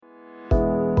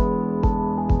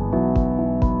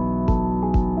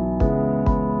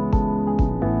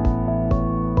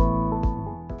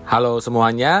Halo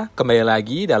semuanya, kembali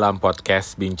lagi dalam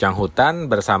podcast Bincang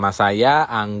Hutan bersama saya,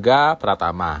 Angga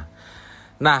Pratama.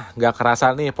 Nah, gak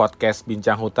kerasa nih podcast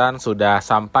Bincang Hutan sudah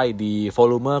sampai di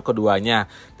volume keduanya.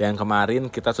 Dan kemarin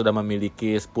kita sudah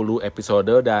memiliki 10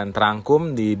 episode dan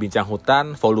terangkum di Bincang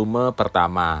Hutan volume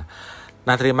pertama.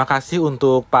 Nah, terima kasih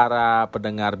untuk para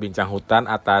pendengar Bincang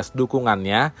Hutan atas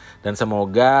dukungannya. Dan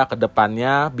semoga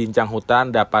kedepannya Bincang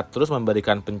Hutan dapat terus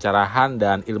memberikan pencerahan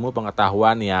dan ilmu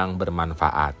pengetahuan yang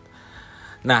bermanfaat.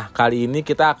 Nah, kali ini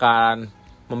kita akan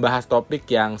membahas topik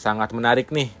yang sangat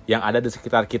menarik nih, yang ada di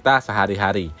sekitar kita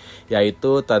sehari-hari,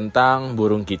 yaitu tentang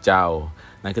burung kicau.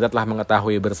 Nah, kita telah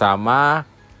mengetahui bersama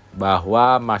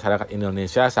bahwa masyarakat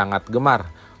Indonesia sangat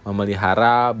gemar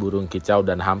memelihara burung kicau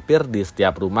dan hampir di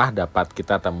setiap rumah dapat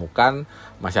kita temukan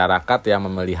masyarakat yang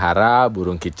memelihara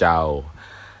burung kicau.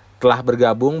 Telah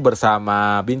bergabung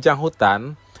bersama Bincang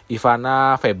Hutan,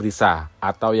 Ivana Febrisa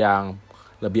atau yang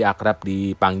lebih akrab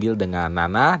dipanggil dengan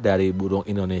Nana dari Burung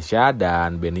Indonesia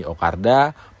dan Beni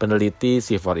Okarda, peneliti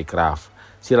C4ICRAF.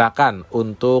 Silakan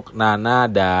untuk Nana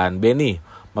dan Beni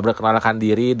memperkenalkan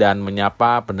diri dan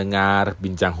menyapa pendengar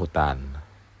Bincang Hutan.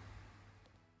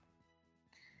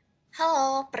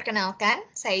 Halo, perkenalkan,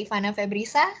 saya Ivana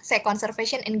Febrisa, saya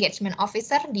Conservation Engagement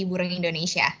Officer di Burung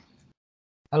Indonesia.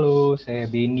 Halo, saya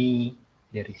Beni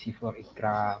dari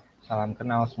C4ICRAF. Salam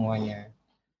kenal semuanya.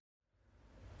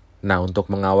 Nah, untuk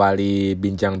mengawali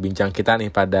bincang-bincang kita nih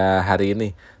pada hari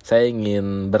ini, saya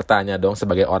ingin bertanya dong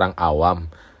sebagai orang awam.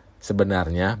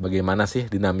 Sebenarnya bagaimana sih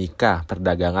dinamika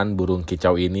perdagangan burung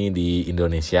kicau ini di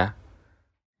Indonesia?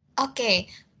 Oke,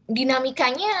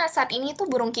 dinamikanya saat ini tuh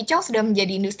burung kicau sudah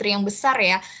menjadi industri yang besar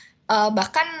ya.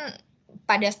 Bahkan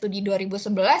pada studi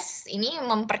 2011 ini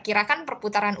memperkirakan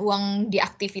perputaran uang di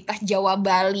aktivitas Jawa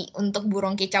Bali untuk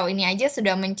burung kicau ini aja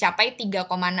sudah mencapai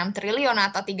 3,6 triliun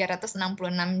atau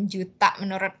 366 juta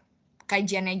menurut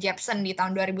kajiannya Jepsen di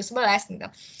tahun 2011 gitu.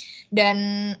 Dan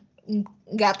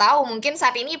nggak tahu, mungkin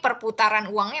saat ini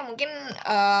perputaran uangnya mungkin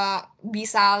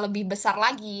bisa lebih besar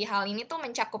lagi. Hal ini tuh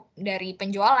mencakup dari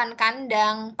penjualan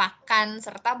kandang, pakan,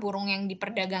 serta burung yang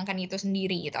diperdagangkan itu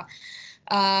sendiri gitu.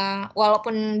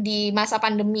 Walaupun di masa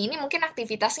pandemi ini mungkin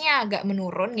aktivitasnya agak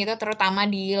menurun gitu, terutama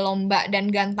di lomba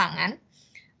dan gantangan,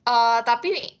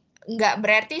 tapi nggak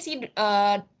berarti sih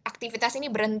aktivitas ini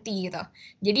berhenti gitu.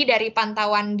 Jadi dari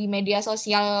pantauan di media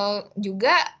sosial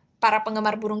juga, para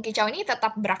penggemar burung kicau ini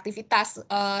tetap beraktivitas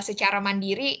secara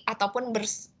mandiri ataupun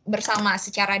bersama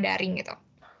secara daring gitu.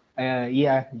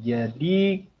 Iya,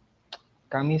 jadi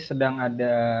kami sedang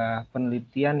ada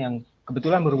penelitian yang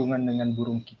kebetulan berhubungan dengan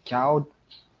burung kicau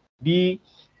di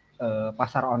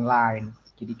pasar online.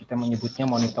 Jadi kita menyebutnya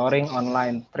monitoring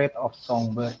online trade of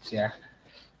songbirds ya.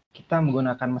 Kita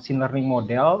menggunakan mesin learning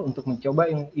model untuk mencoba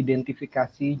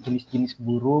identifikasi jenis-jenis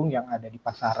burung yang ada di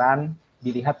pasaran,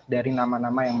 dilihat dari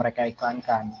nama-nama yang mereka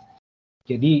iklankan.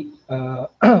 Jadi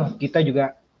kita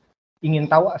juga ingin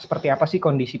tahu seperti apa sih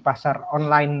kondisi pasar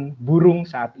online burung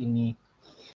saat ini,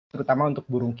 terutama untuk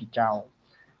burung kicau.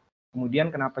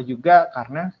 Kemudian kenapa juga,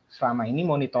 karena selama ini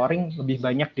monitoring lebih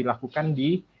banyak dilakukan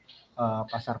di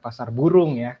pasar-pasar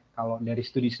burung ya. Kalau dari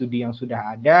studi-studi yang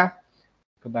sudah ada,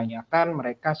 kebanyakan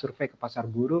mereka survei ke pasar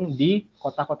burung di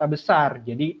kota-kota besar.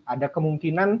 Jadi ada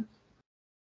kemungkinan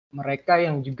mereka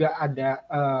yang juga ada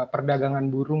perdagangan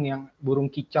burung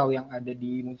kicau yang ada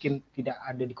di, mungkin tidak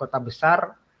ada di kota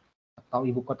besar atau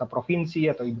ibu kota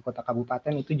provinsi atau ibu kota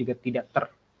kabupaten, itu juga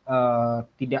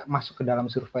tidak masuk ke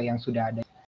dalam survei yang sudah ada.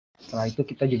 Setelah itu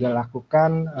kita juga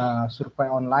lakukan survei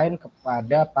online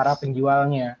kepada para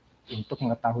penjualnya untuk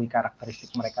mengetahui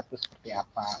karakteristik mereka itu seperti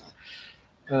apa.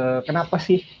 Kenapa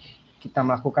sih kita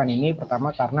melakukan ini?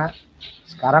 Pertama karena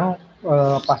sekarang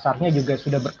pasarnya juga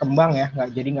sudah berkembang ya,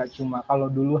 jadi nggak cuma kalau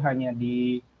dulu hanya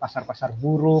di pasar-pasar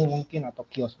burung mungkin atau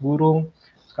kios burung,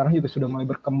 sekarang juga sudah mulai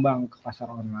berkembang ke pasar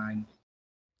online.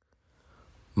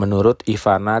 Menurut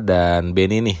Ivana dan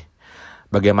Beni nih,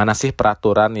 bagaimana sih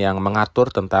peraturan yang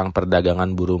mengatur tentang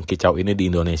perdagangan burung kicau ini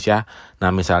di Indonesia? Nah,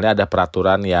 misalnya ada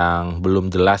peraturan yang belum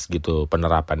jelas gitu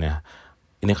penerapannya.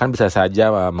 Ini kan bisa saja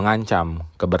mengancam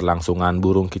keberlangsungan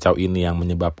burung kicau ini yang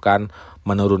menyebabkan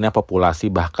menurunnya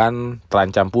populasi bahkan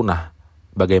terancam punah.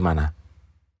 Bagaimana?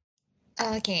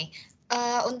 Oke.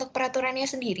 Untuk peraturannya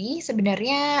sendiri,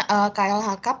 sebenarnya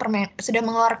KLHK sudah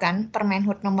mengeluarkan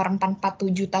Permenhub nomor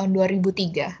 447 tahun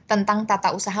 2003 tentang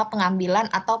tata usaha pengambilan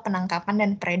atau penangkapan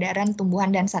dan peredaran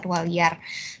tumbuhan dan satwa liar.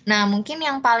 Nah, mungkin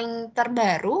yang paling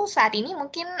terbaru saat ini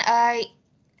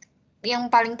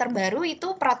yang paling terbaru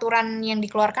itu peraturan yang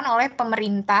dikeluarkan oleh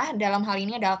pemerintah, dalam hal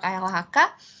ini adalah KLHK,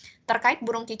 terkait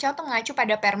burung kicau itu mengacu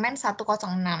pada Permen 106.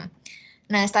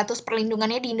 Nah, status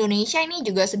perlindungannya di Indonesia ini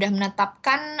juga sudah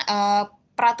menetapkan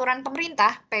peraturan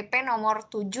pemerintah PP nomor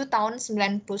 7 tahun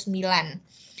 99.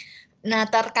 Nah,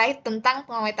 terkait tentang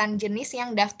pengawetan jenis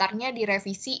yang daftarnya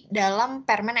direvisi dalam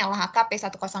Permen LHK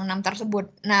P106 tersebut.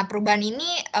 Nah, perubahan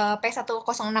ini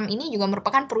P106 ini juga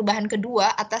merupakan perubahan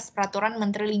kedua atas Peraturan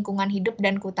Menteri Lingkungan Hidup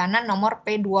dan Kehutanan nomor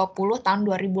P20 tahun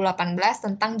 2018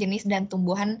 tentang jenis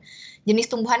tumbuhan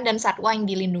dan satwa yang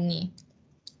dilindungi.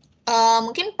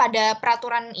 Mungkin pada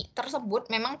peraturan tersebut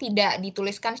memang tidak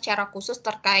dituliskan secara khusus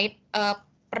terkait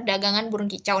perdagangan burung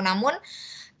kicau, namun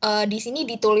di sini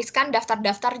dituliskan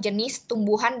daftar-daftar jenis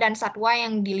tumbuhan dan satwa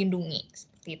yang dilindungi,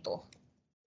 seperti itu.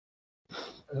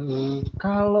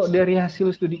 Kalau dari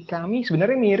hasil studi kami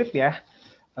sebenarnya mirip ya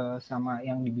sama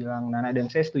yang dibilang Nana, dan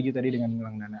saya setuju tadi dengan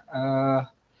bilang Nana.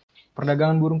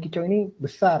 Perdagangan burung kicau ini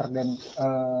besar dan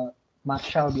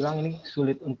Marshall bilang ini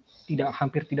sulit,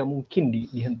 hampir tidak mungkin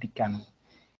dihentikan.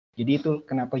 Jadi itu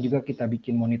kenapa juga kita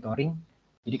bikin monitoring.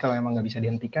 Jadi kalau memang nggak bisa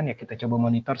dihentikan ya kita coba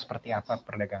monitor seperti apa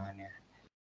perdagangannya.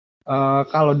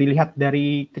 Kalau dilihat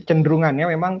dari kecenderungannya,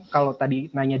 memang kalau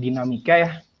tadi nanya dinamika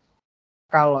ya,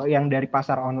 kalau yang dari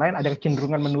pasar online ada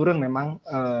kecenderungan menurun memang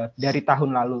dari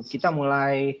tahun lalu. Kita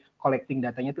mulai collecting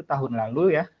datanya itu tahun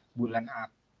lalu ya, bulan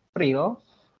April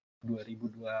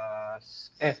 2020,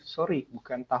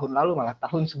 bukan tahun lalu, malah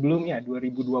tahun sebelumnya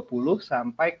 2020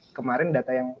 sampai kemarin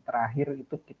data yang terakhir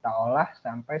itu kita olah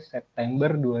sampai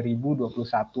September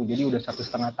 2021. Jadi udah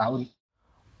 1,5 tahun.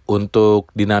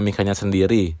 Untuk dinamikanya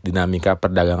sendiri, dinamika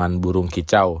perdagangan burung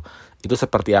kicau, itu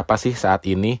seperti apa sih saat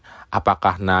ini?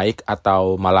 Apakah naik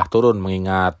atau malah turun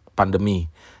mengingat pandemi?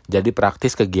 Jadi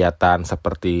praktis kegiatan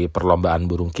seperti perlombaan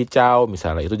burung kicau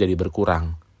misalnya itu jadi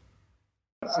berkurang.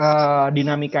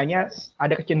 Dinamikanya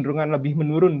ada kecenderungan lebih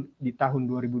menurun di tahun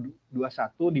 2021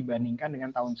 dibandingkan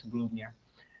dengan tahun sebelumnya.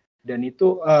 Dan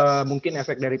itu mungkin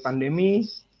efek dari pandemi,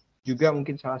 juga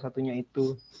mungkin salah satunya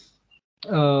itu.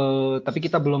 Tapi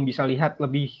kita belum bisa lihat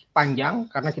lebih panjang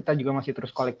karena kita juga masih terus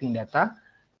collecting data,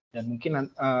 dan mungkin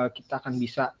kita akan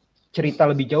bisa cerita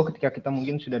lebih jauh ketika kita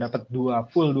mungkin sudah dapat 2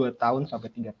 tahun sampai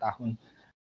 3 tahun.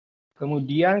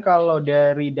 Kemudian kalau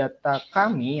dari data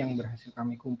kami yang berhasil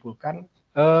kami kumpulkan,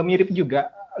 mirip juga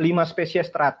 5 spesies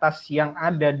teratas yang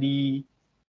ada di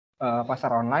pasar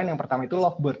online. Yang pertama itu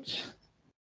lovebirds.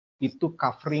 Itu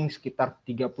covering sekitar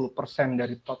 30%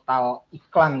 dari total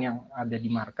iklan yang ada di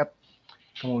market.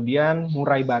 Kemudian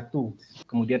murai batu,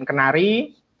 kemudian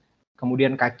kenari,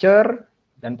 kemudian kacer,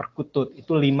 dan perkutut.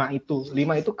 Itu 5 itu.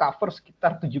 5 itu cover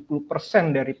sekitar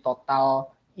 70% dari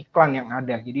total iklan yang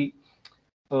ada. Jadi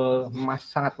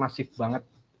sangat masif banget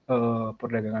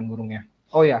perdagangan burungnya.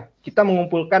 Oh ya, kita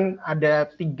mengumpulkan ada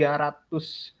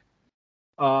 370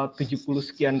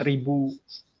 sekian ribu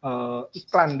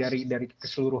iklan dari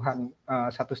keseluruhan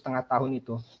 1,5 tahun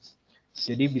itu.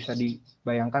 Jadi bisa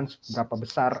dibayangkan berapa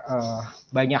besar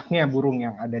banyaknya burung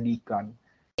yang ada di iklan.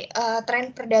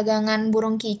 Tren perdagangan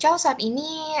burung kicau saat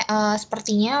ini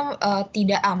sepertinya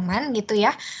tidak aman gitu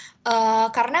ya.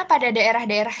 Karena pada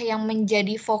daerah-daerah yang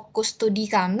menjadi fokus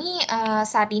studi kami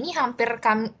saat ini hampir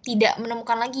tidak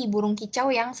menemukan lagi burung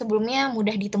kicau yang sebelumnya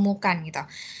mudah ditemukan gitu.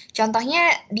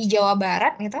 Contohnya di Jawa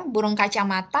Barat gitu, burung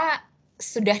kacamata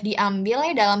sudah diambil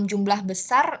ya dalam jumlah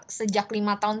besar sejak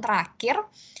 5 tahun terakhir.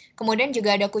 Kemudian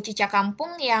juga ada kucica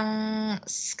kampung yang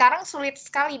sekarang sulit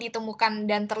sekali ditemukan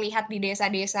dan terlihat di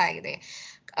desa-desa gitu ya.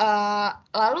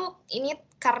 Lalu ini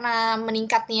karena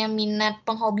meningkatnya minat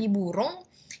penghobi burung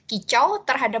kicau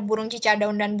terhadap burung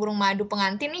cicadaun dan burung madu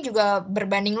pengantin ini juga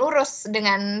berbanding lurus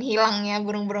dengan hilangnya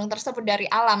burung-burung tersebut dari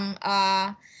alam.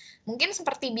 Mungkin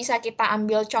seperti bisa kita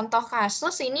ambil contoh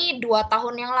kasus ini 2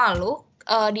 tahun yang lalu,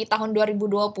 di tahun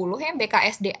 2020 ya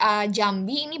BKSDA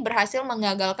Jambi ini berhasil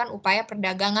menggagalkan upaya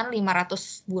perdagangan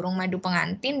 500 burung madu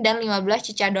pengantin dan 15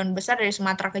 cicadon besar dari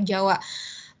Sumatera ke Jawa.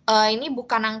 Ini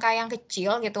bukan angka yang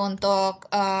kecil gitu untuk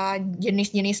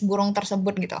jenis-jenis burung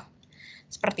tersebut gitu.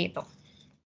 Seperti itu.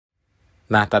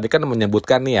 Nah, tadi kan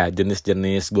menyebutkan nih ya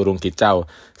jenis-jenis burung kicau.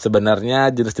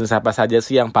 Sebenarnya jenis-jenis apa saja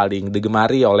sih yang paling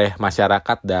digemari oleh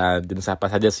masyarakat dan jenis apa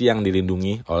saja sih yang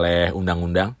dilindungi oleh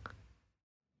undang-undang?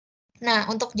 Nah,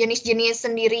 untuk jenis-jenis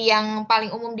sendiri yang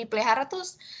paling umum dipelihara tuh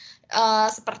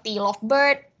seperti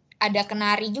lovebird, ada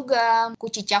kenari juga,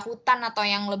 kucica hutan atau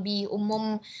yang lebih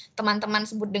umum teman-teman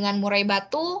sebut dengan murai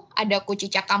batu, ada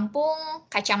kucica kampung,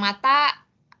 kacamata,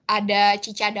 ada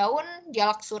cicadaun,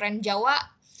 jalak suren Jawa.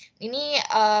 Ini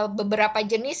beberapa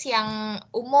jenis yang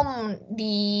umum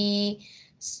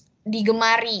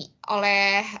digemari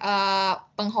oleh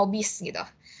penghobis gitu.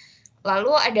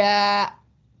 Lalu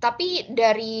tapi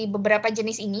dari beberapa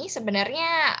jenis ini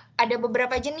sebenarnya ada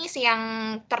beberapa jenis yang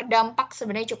terdampak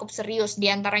sebenarnya cukup serius.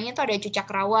 Di antaranya tuh ada cucak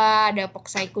rawa, ada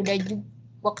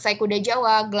Woksai kuda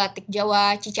Jawa, gelatik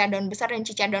Jawa, cicak daun besar dan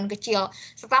cicak daun kecil.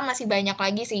 Serta masih banyak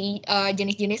lagi sih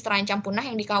jenis-jenis terancam punah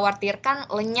yang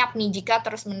dikhawatirkan lenyap nih jika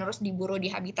terus-menerus diburu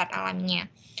di habitat alamnya.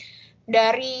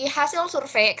 Dari hasil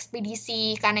survei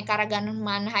ekspedisi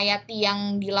keanekaragaman hayati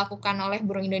yang dilakukan oleh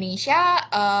Burung Indonesia,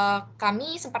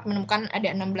 kami sempat menemukan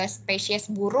ada 16 spesies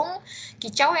burung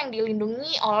kicau yang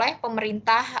dilindungi oleh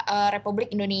pemerintah Republik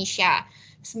Indonesia.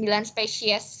 9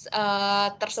 spesies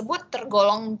tersebut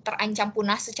tergolong terancam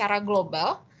punah secara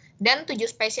global, dan 7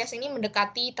 spesies ini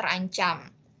mendekati terancam.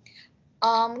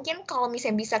 Mungkin kalau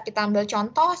misalnya bisa kita ambil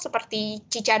contoh seperti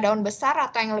cicak daun besar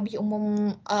atau yang lebih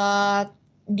umum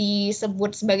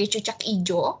disebut sebagai cucak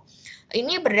ijo.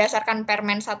 Ini berdasarkan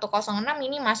Permen 106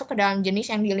 ini masuk ke dalam jenis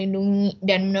yang dilindungi,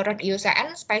 dan menurut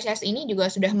IUCN spesies ini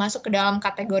juga sudah masuk ke dalam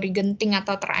kategori genting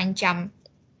atau terancam.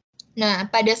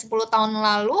 Nah, pada 10 tahun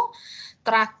lalu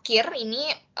terakhir ini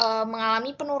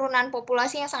mengalami penurunan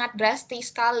populasi yang sangat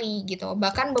drastis sekali gitu.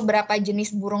 Bahkan beberapa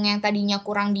jenis burung yang tadinya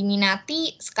kurang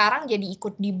diminati sekarang jadi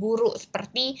ikut diburu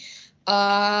seperti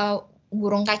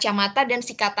burung kacamata dan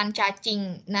sikatan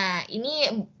cacing. Nah,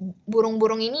 ini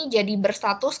burung-burung ini jadi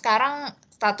berstatus sekarang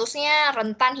statusnya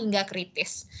rentan hingga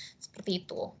kritis. Seperti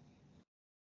itu.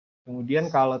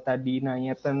 Kemudian kalau tadi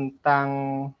nanya tentang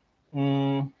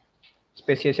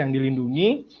spesies yang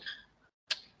dilindungi,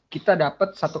 kita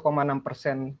dapat 1,6%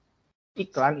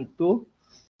 iklan itu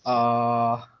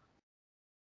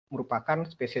merupakan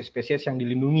spesies-spesies yang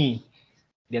dilindungi.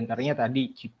 Di antaranya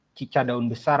tadi cicak daun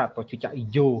besar atau cicak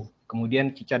hijau,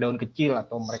 kemudian cicak daun kecil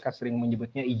atau mereka sering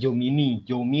menyebutnya hijau mini,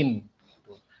 jomin,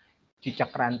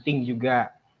 cicak ranting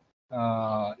juga.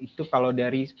 Itu kalau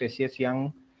dari spesies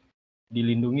yang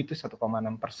dilindungi itu 1,6%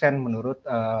 menurut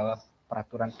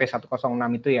peraturan P106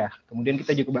 itu ya. Kemudian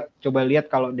kita juga coba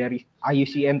lihat kalau dari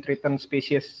IUCN Threatened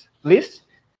Species List,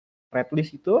 red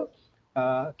list itu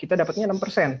kita dapatnya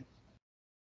 6%.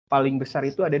 Paling besar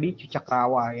itu ada di cicak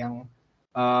rawa yang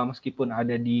meskipun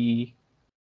ada di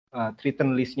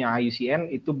threatened list-nya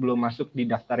IUCN itu belum masuk di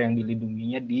daftar yang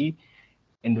dilindunginya di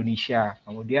Indonesia.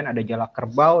 Kemudian ada jalak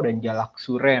kerbau dan jalak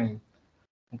suren.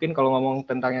 Mungkin kalau ngomong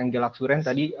tentang yang jalak suren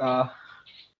tadi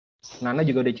Nana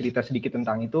juga udah cerita sedikit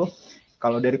tentang itu.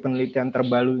 Kalau dari penelitian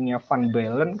terbarunya Van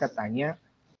Balen katanya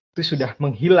itu sudah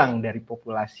menghilang dari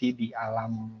populasi di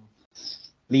alam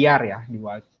liar ya, di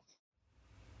wild.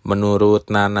 Menurut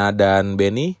Nana dan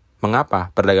Benny, mengapa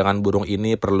perdagangan burung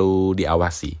ini perlu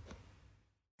diawasi?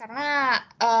 Karena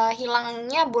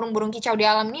hilangnya burung-burung kicau di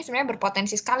alam ini sebenarnya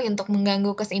berpotensi sekali untuk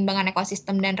mengganggu keseimbangan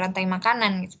ekosistem dan rantai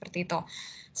makanan seperti itu.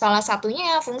 Salah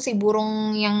satunya fungsi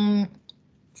burung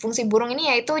ini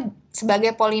yaitu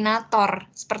sebagai polinator,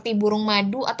 seperti burung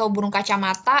madu atau burung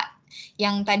kacamata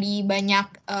yang tadi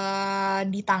banyak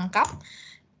ditangkap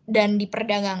dan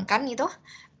diperdagangkan itu.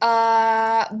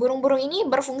 Burung-burung ini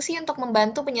berfungsi untuk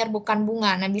membantu penyerbukan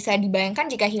bunga. Nah, bisa dibayangkan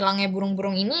jika hilangnya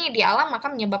burung-burung ini di alam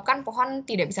maka menyebabkan pohon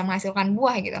tidak bisa menghasilkan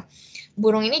buah gitu.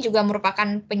 Burung ini juga merupakan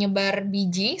penyebar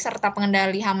biji serta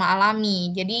pengendali hama alami.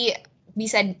 Jadi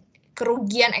bisa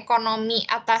kerugian ekonomi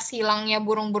atas hilangnya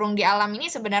burung-burung di alam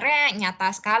ini sebenarnya nyata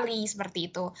sekali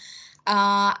seperti itu.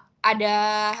 Ada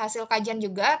hasil kajian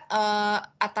juga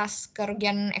atas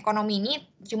kerugian ekonomi ini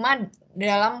cuma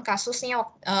dalam kasusnya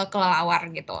kelelawar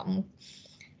gitu.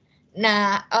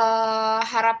 Nah,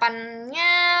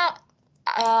 harapannya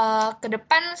ke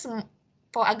depan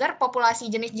agar populasi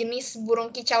jenis-jenis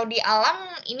burung kicau di alam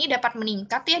ini dapat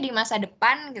meningkat ya di masa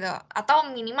depan gitu,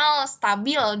 atau minimal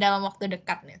stabil dalam waktu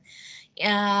dekat.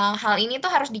 Hal ini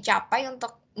tuh harus dicapai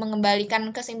untuk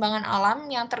mengembalikan keseimbangan alam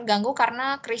yang terganggu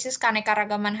karena krisis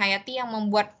keanekaragaman hayati yang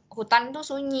membuat hutan itu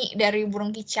sunyi dari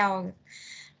burung kicau.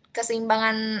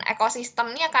 Keseimbangan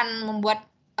ekosistem ini akan membuat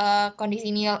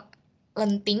kondisi ini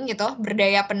lenting gitu,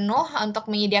 berdaya penuh untuk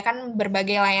menyediakan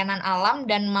berbagai layanan alam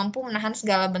dan mampu menahan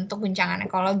segala bentuk guncangan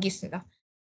ekologis gitu.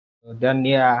 Dan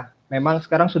ya memang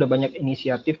sekarang sudah banyak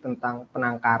inisiatif tentang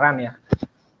penangkaran ya.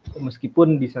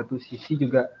 Meskipun di satu sisi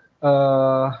juga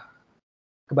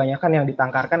kebanyakan yang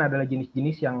ditangkarkan adalah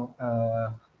jenis-jenis yang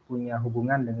punya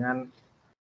hubungan dengan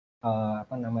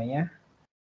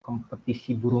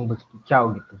kompetisi burung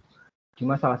berkicau gitu.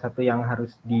 Cuma salah satu yang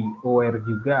harus di-aware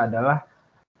juga adalah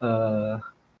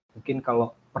mungkin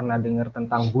kalau pernah dengar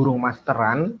tentang burung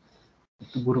masteran,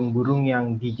 itu burung-burung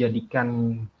yang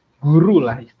dijadikan guru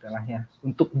lah istilahnya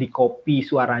untuk dikopi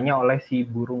suaranya oleh si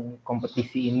burung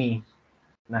kompetisi ini.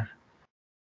 Nah,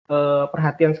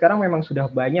 perhatian sekarang memang sudah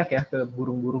banyak ya ke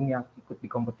burung-burung yang ikut di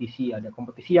kompetisi. Ada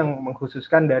kompetisi yang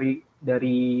mengkhususkan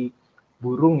dari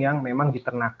burung yang memang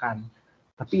diternakan.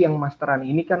 Tapi yang masteran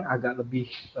ini kan agak lebih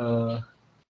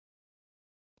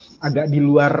agak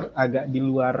di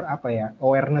luar apa ya,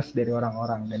 awareness dari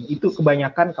orang-orang. Dan itu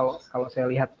kebanyakan kalau saya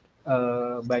lihat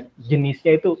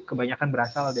jenisnya itu kebanyakan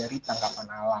berasal dari tangkapan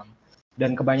alam.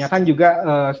 Dan kebanyakan juga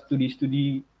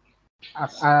studi-studi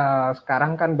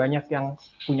sekarang kan banyak yang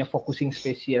punya focusing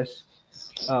spesies.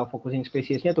 Focusing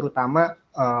spesiesnya terutama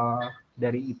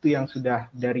dari itu yang sudah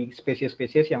dari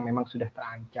spesies-spesies yang memang sudah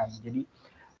terancam. Jadi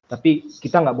tapi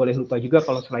kita nggak boleh lupa juga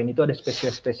kalau selain itu ada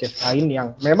spesies-spesies lain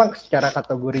yang memang secara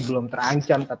kategori belum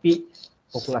terancam tapi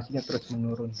populasinya terus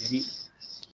menurun. Jadi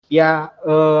ya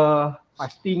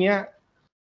pastinya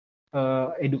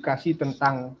edukasi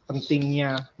tentang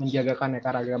pentingnya menjaga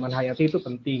keanekaragaman hayati itu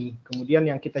penting. Kemudian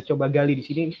yang kita coba gali di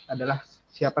sini adalah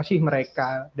siapa sih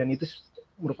mereka, dan itu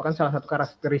merupakan salah satu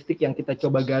karakteristik yang kita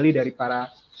coba gali dari para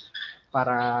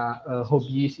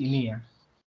hobiis ini ya.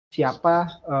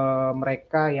 Siapa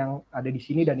mereka yang ada di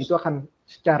sini, dan itu akan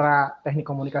secara teknik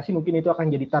komunikasi mungkin itu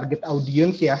akan jadi target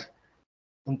audience ya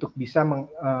untuk bisa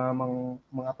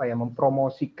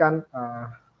mempromosikan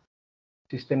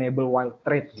sustainable wild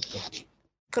trade gitu.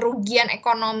 Kerugian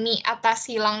ekonomi atas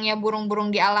hilangnya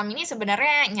burung-burung di alam ini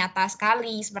sebenarnya nyata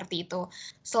sekali seperti itu.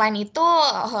 Selain itu,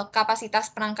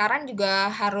 kapasitas penangkaran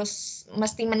juga harus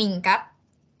mesti meningkat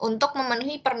untuk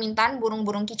memenuhi permintaan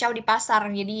burung-burung kicau di pasar.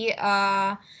 Jadi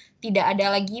tidak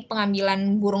ada lagi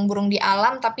pengambilan burung-burung di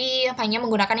alam, tapi hanya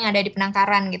menggunakan yang ada di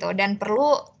penangkaran gitu. Dan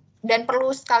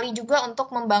perlu sekali juga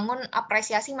untuk membangun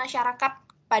apresiasi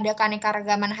masyarakat pada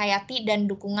keanekaragaman hayati dan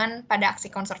dukungan pada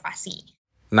aksi konservasi.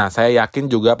 Nah, saya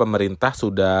yakin juga pemerintah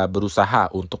sudah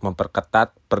berusaha untuk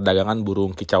memperketat perdagangan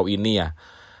burung kicau ini ya.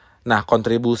 Nah,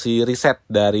 kontribusi riset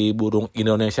dari burung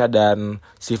Indonesia dan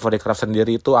Civaricraft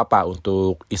sendiri itu apa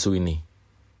untuk isu ini?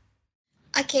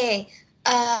 Oke,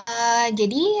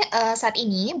 jadi saat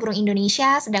ini Burung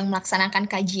Indonesia sedang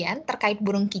melaksanakan kajian terkait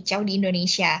burung kicau di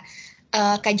Indonesia.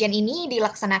 Kajian ini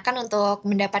dilaksanakan untuk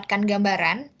mendapatkan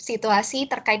gambaran situasi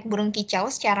terkait burung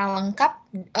kicau secara lengkap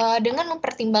dengan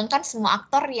mempertimbangkan semua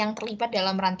aktor yang terlibat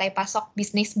dalam rantai pasok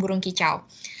bisnis burung kicau.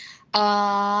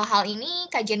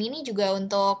 Kajian ini juga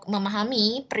untuk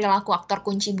memahami perilaku aktor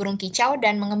kunci burung kicau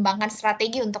dan mengembangkan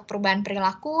strategi untuk perubahan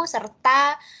perilaku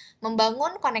serta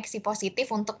membangun koneksi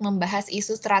positif untuk membahas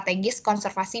isu strategis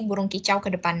konservasi burung kicau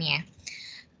ke depannya.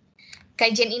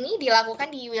 Kajian ini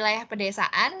dilakukan di wilayah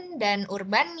pedesaan dan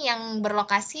urban yang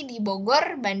berlokasi di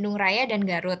Bogor, Bandung Raya, dan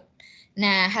Garut.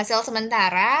 Nah, hasil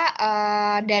sementara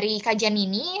dari kajian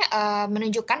ini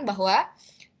menunjukkan bahwa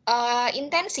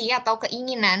intensi atau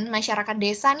keinginan masyarakat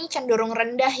desa nih cenderung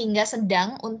rendah hingga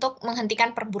sedang untuk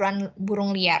menghentikan perburuan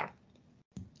burung liar.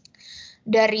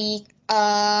 Dari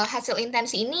hasil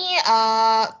intensi ini,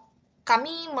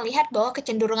 kami melihat bahwa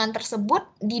kecenderungan tersebut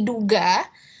diduga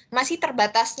masih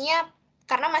terbatasnya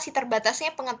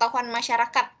pengetahuan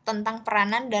masyarakat tentang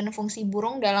peranan dan fungsi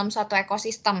burung dalam suatu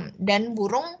ekosistem dan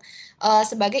burung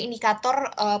sebagai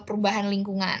indikator perubahan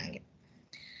lingkungan.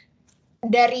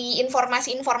 Dari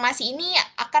informasi-informasi ini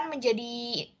akan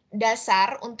menjadi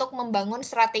dasar untuk membangun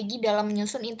strategi dalam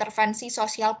menyusun intervensi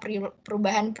sosial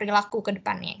perubahan perilaku ke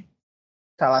depannya.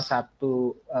 Salah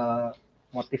satu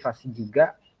motivasi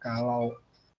juga kalau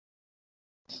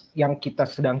yang kita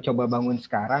sedang coba bangun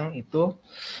sekarang itu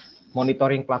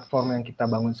monitoring platform yang kita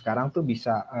bangun sekarang tuh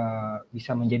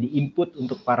bisa menjadi input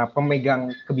untuk para pemegang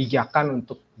kebijakan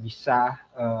untuk bisa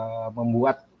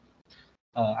membuat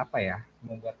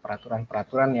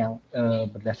peraturan-peraturan yang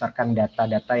berdasarkan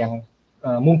data-data yang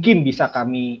mungkin bisa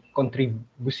kami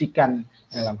kontribusikan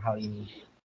dalam hal ini.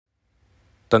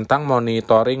 Tentang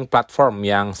monitoring platform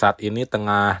yang saat ini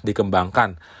tengah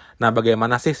dikembangkan. Nah,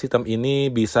 bagaimana sih sistem ini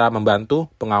bisa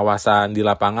membantu pengawasan di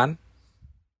lapangan?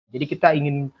 Jadi kita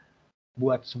ingin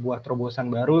buat sebuah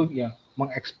terobosan baru yang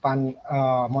mengekspand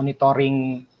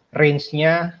monitoring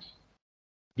range-nya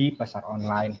di pasar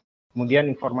online.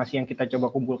 Kemudian informasi yang kita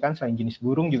coba kumpulkan selain jenis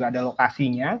burung juga ada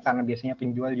lokasinya, karena biasanya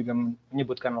penjual juga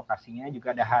menyebutkan lokasinya,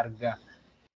 juga ada harga.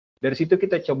 Dari situ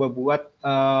kita coba buat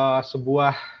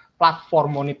sebuah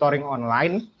platform monitoring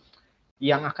online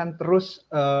yang akan terus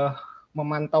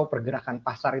memantau pergerakan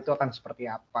pasar itu akan seperti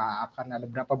apa, akan ada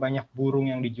berapa banyak burung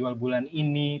yang dijual bulan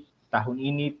ini, tahun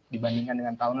ini dibandingkan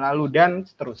dengan tahun lalu, dan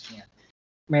seterusnya.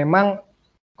 Memang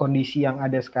kondisi yang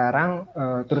ada sekarang,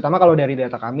 terutama kalau dari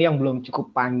data kami yang belum cukup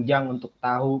panjang untuk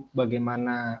tahu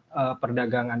bagaimana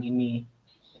perdagangan ini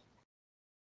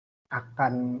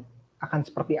akan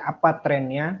seperti apa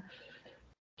trennya,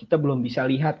 kita belum bisa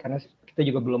lihat karena kita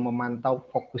juga belum memantau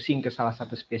focusing ke salah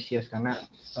satu spesies karena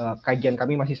kajian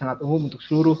kami masih sangat umum untuk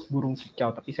seluruh burung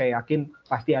kicau, tapi saya yakin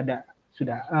pasti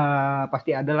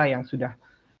adalah yang sudah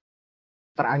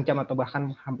terancam atau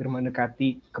bahkan hampir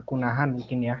mendekati kepunahan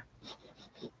mungkin ya.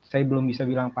 saya belum bisa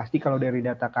bilang pasti kalau dari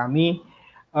data kami.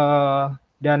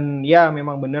 Dan ya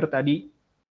memang benar tadi,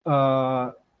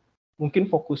 mungkin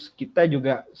fokus kita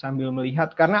juga sambil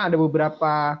melihat, karena ada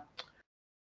beberapa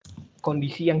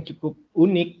kondisi yang cukup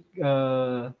unik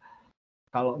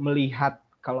kalau melihat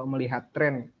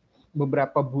tren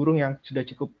beberapa burung yang sudah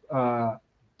cukup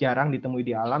jarang ditemui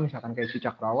di alam, misalkan kayak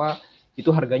cicak rawa,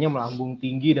 itu harganya melambung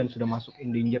tinggi dan sudah masuk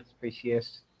endangered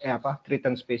species,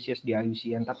 threatened species di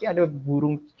IUCN. Tapi ada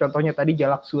burung, contohnya tadi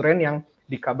jalak suren yang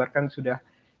dikabarkan sudah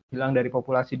hilang dari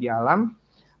populasi di alam,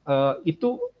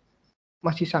 itu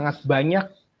masih sangat banyak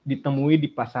ditemui di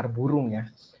pasar burung ya.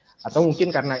 Atau mungkin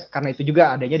karena itu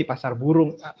juga adanya di pasar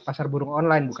burung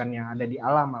online, bukannya ada di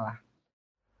alam malah.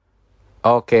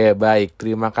 Oke, baik.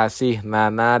 Terima kasih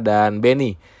Nana dan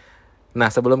Benny. Nah,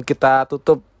 sebelum kita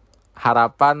tutup,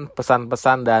 harapan,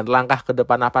 pesan-pesan, dan langkah ke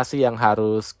depan apa sih yang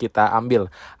harus kita ambil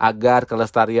agar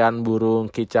kelestarian burung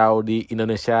kicau di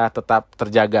Indonesia tetap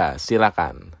terjaga?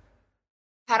 Silakan.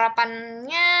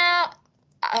 Harapannya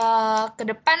ke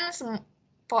depan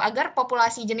agar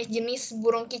populasi jenis-jenis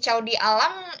burung kicau di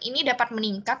alam ini dapat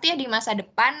meningkat ya di masa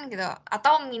depan gitu,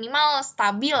 atau minimal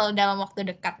stabil dalam waktu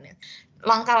dekat nih.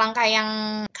 Langkah-langkah yang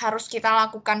harus kita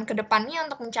lakukan ke depannya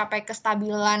untuk mencapai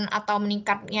kestabilan atau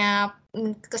meningkatnya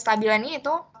kestabilan ini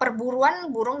itu, perburuan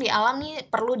burung di alam ini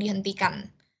perlu dihentikan.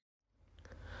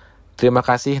 Terima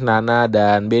kasih Nana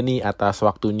dan Benny atas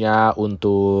waktunya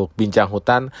untuk Bincang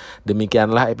Hutan.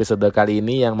 Demikianlah episode kali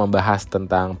ini yang membahas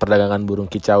tentang perdagangan burung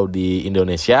kicau di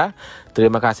Indonesia.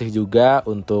 Terima kasih juga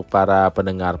untuk para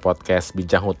pendengar podcast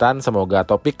Bincang Hutan. Semoga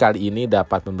topik kali ini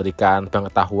dapat memberikan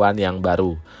pengetahuan yang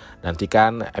baru.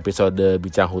 Nantikan episode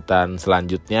Bincang Hutan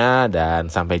selanjutnya dan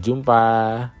sampai jumpa.